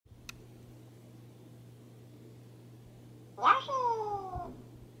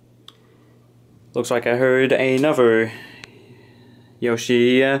Looks like I heard another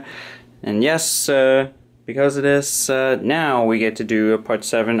Yoshi, and yes, because of this, now we get to do part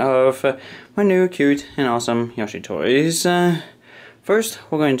 7 of my new cute and awesome Yoshi Toys. First,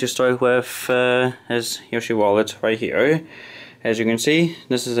 we're going to start with this Yoshi wallet right here. As you can see,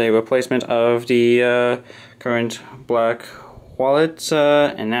 this is a replacement of the current black wallet,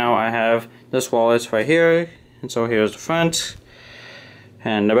 and now I have this wallet right here. And so here's the front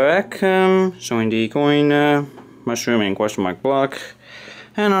and the back, showing the coin, mushroom, and question mark block.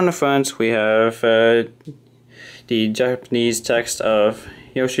 And on the front we have the Japanese text of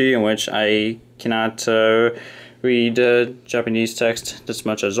Yoshi, in which I cannot read Japanese text this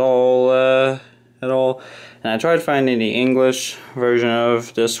much at all. And I tried finding the English version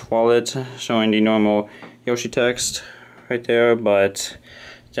of this wallet, showing the normal Yoshi text right there, but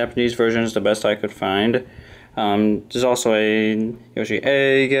Japanese version is the best I could find. There's also a Yoshi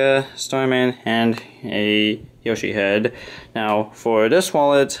egg, Starman, and a Yoshi head. Now, for this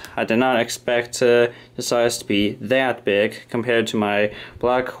wallet, I did not expect the size to be that big compared to my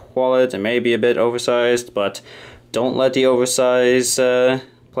black wallet. It may be a bit oversized, but don't let the oversize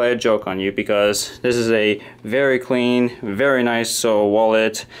play a joke on you, because this is a very clean, very nice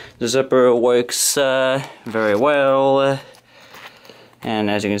wallet. The zipper works very well, and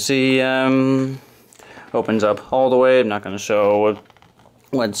as you can see, opens up all the way. I'm not going to show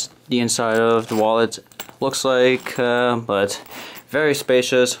what the inside of the wallet looks like, but very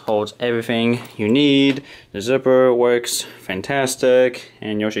spacious, holds everything you need. The zipper works fantastic,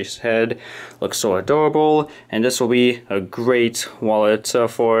 and Yoshi's head looks so adorable, and this will be a great wallet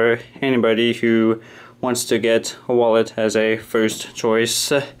for anybody who wants to get a wallet as a first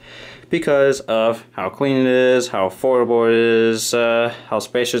choice, because of how clean it is, how affordable it is, how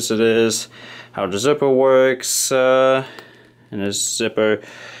spacious it is, how the zipper works, and this zipper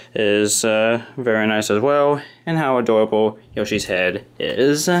is very nice as well, and how adorable Yoshi's head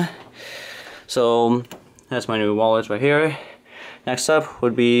is. So that's my new wallet right here. Next up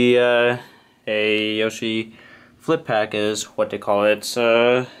would be a Yoshi flip pack, is what they call it.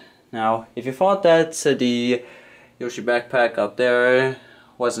 Now, if you thought that the Yoshi backpack up there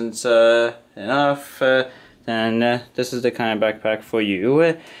wasn't enough, then this is the kind of backpack for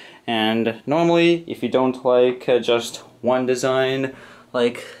you. And normally, if you don't like just one design,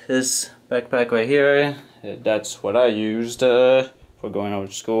 like this backpack right here, that's what I used for going over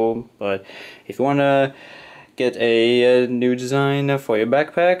to school. But if you want to get a new design for your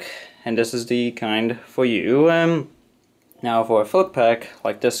backpack, and this is the kind for you. Now for a flip pack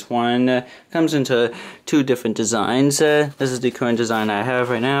like this one, comes into two different designs. This is the current design I have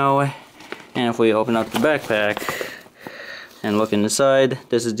right now, and if we open up the backpack and look inside,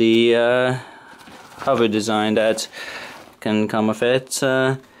 this is the other design that can come with it.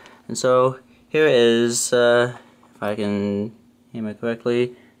 And so here is, if I can aim it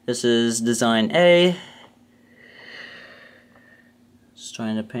correctly, this is design A. Just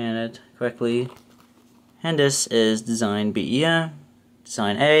trying to pan it correctly. And this is design B.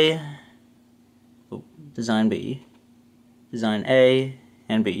 Design A, design B, design A,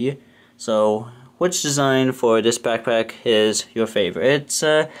 and B. So which design for this backpack is your favorite?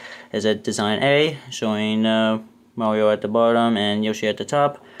 Is it design A, showing Mario at the bottom and Yoshi at the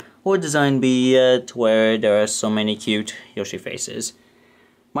top, or design B, to where there are so many cute Yoshi faces?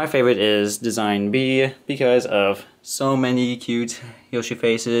 My favorite is design B, because of so many cute Yoshi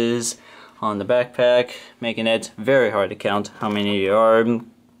faces on the backpack, making it very hard to count how many there are. And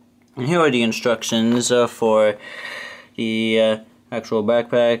here are the instructions for the actual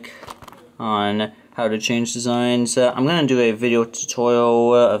backpack on how to change designs. I'm going to do a video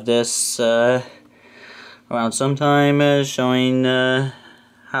tutorial of this around sometime, showing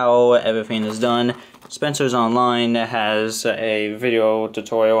how everything is done. Spencer's Online has a video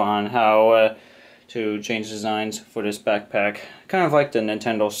tutorial on how to change designs for this backpack, kind of like the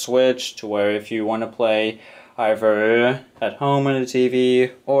Nintendo Switch, to where if you want to play either at home on the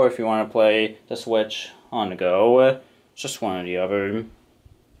TV, or if you want to play the Switch on the go, just one or the other.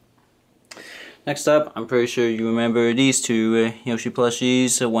 Next up, I'm pretty sure you remember these two Yoshi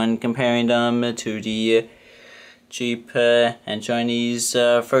plushies when comparing them to the cheap and Chinese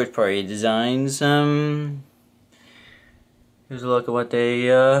third-party designs. Here's a look at what they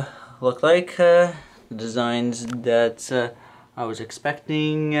look like. The designs that I was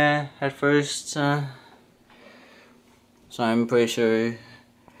expecting at first. So I'm pretty sure you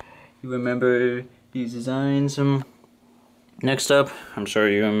remember these designs. Next up, I'm sure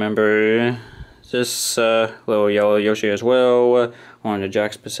you remember this little yellow Yoshi as well, one of the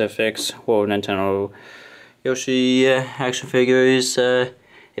Jack Pacific's World Nintendo Yoshi action figures.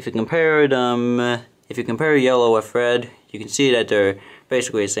 if you compare them, if you compare yellow with red, you can see that they're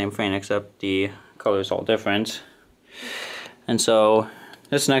basically the same thing, except the color is all different. And so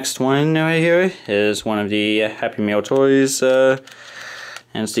this next one right here is one of the Happy Meal toys, and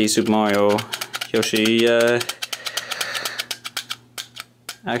it's the Super Mario Yoshi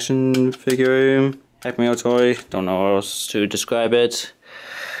action figure Happy Meal toy. Don't know how else to describe it,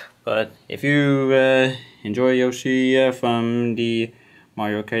 but if you enjoy Yoshi from the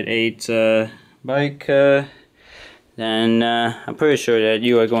Mario Kart 8 bike, then I'm pretty sure that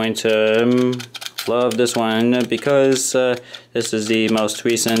you are going to love this one, because this is the most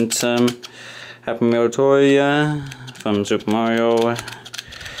recent Happy Meal toy from Super Mario,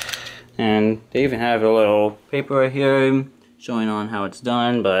 and they even have a little paper right here showing on how it's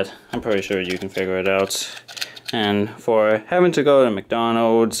done, but I'm pretty sure you can figure it out. And for having to go to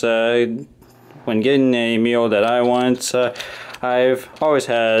McDonald's when getting a meal that I want, I've always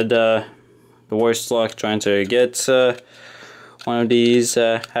had the worst luck trying to get one of these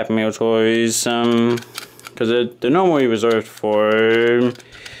Happy Meal toys, because they're normally reserved for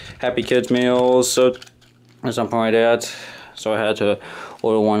Happy Kids meals or something like that, so I had to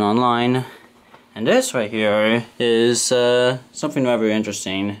order one online. And this right here is something very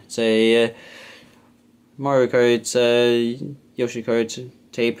interesting. It's a Mario Kart Yoshi Kart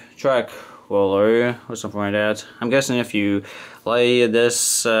tape track roller or something like that. I'm guessing if you lay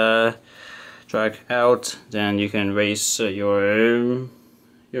this track out, then you can race your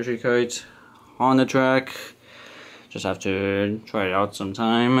Yoshi Kart on the track. Just have to try it out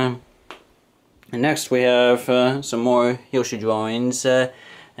sometime. And next we have some more Yoshi drawings,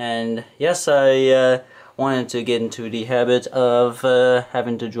 and yes, I wanted to get into the habit of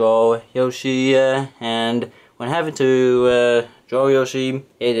having to draw Yoshi, and when having to draw Yoshi,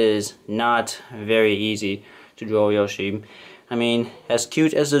 it is not very easy to draw Yoshi. I mean, as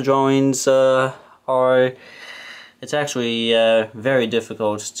cute as the drawings are, it's actually very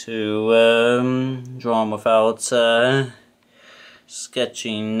difficult to draw them without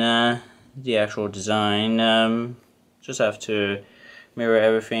sketching the actual design. Just have to mirror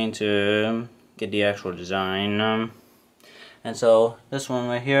everything to get the actual design. And so this one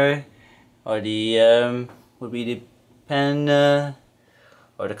right here, or the would be the pen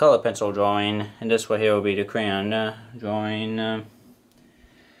or the color pencil drawing, and this one here will be the crayon drawing.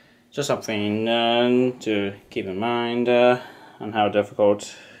 Just something to keep in mind on how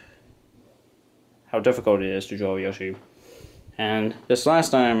difficult it is to draw Yoshi. And this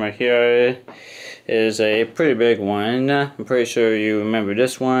last time right here is a pretty big one. I'm pretty sure you remember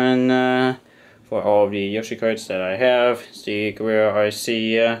this one for all of the Yoshi carts that I have. It's the Guerrero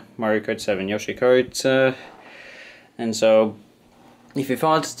RC Mario Kart 7 Yoshi Kart. And so, if you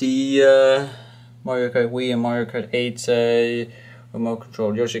thought the Mario Kart Wii and Mario Kart 8 remote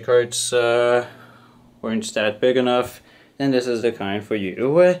controlled Yoshi carts weren't that big enough, then this is the kind for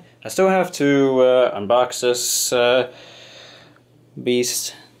you. I still have to unbox this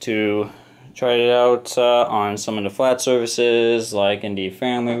beast to try it out on some of the flat surfaces, like in the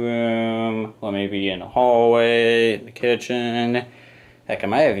family room, or maybe in the hallway, in the kitchen. Heck, I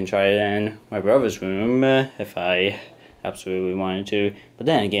might even try it in my brother's room if I absolutely wanted to, but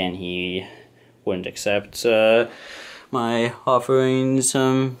then again, he wouldn't accept my offerings.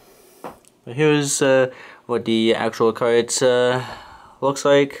 But here's what the actual cart looks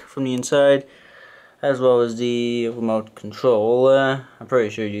like from the inside, as well as the remote control. I'm pretty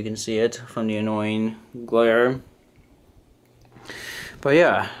sure you can see it from the annoying glare. But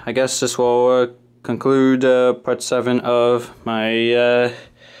yeah, I guess this will conclude part 7 of my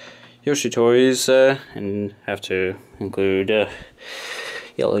Yoshi Toys, and have to include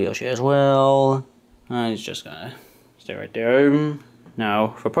Yellow Yoshi as well. He's just gonna stay right there.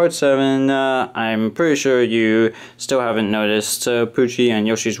 Now, for part 7, I'm pretty sure you still haven't noticed Poochie and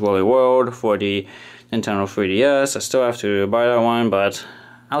Yoshi's Woolly World for the Nintendo 3DS. I still have to buy that one, but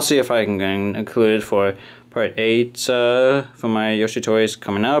I'll see if I can include it for part 8 for my Yoshi Toys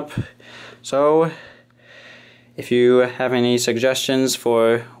coming up. So, if you have any suggestions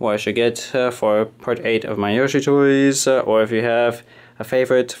for what I should get for part 8 of my Yoshi Toys, or if you have a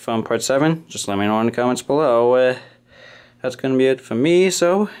favorite from part 7, just let me know in the comments below. That's gonna be it for me,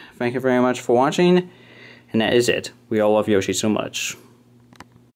 so thank you very much for watching, and that is it. We all love Yoshi so much.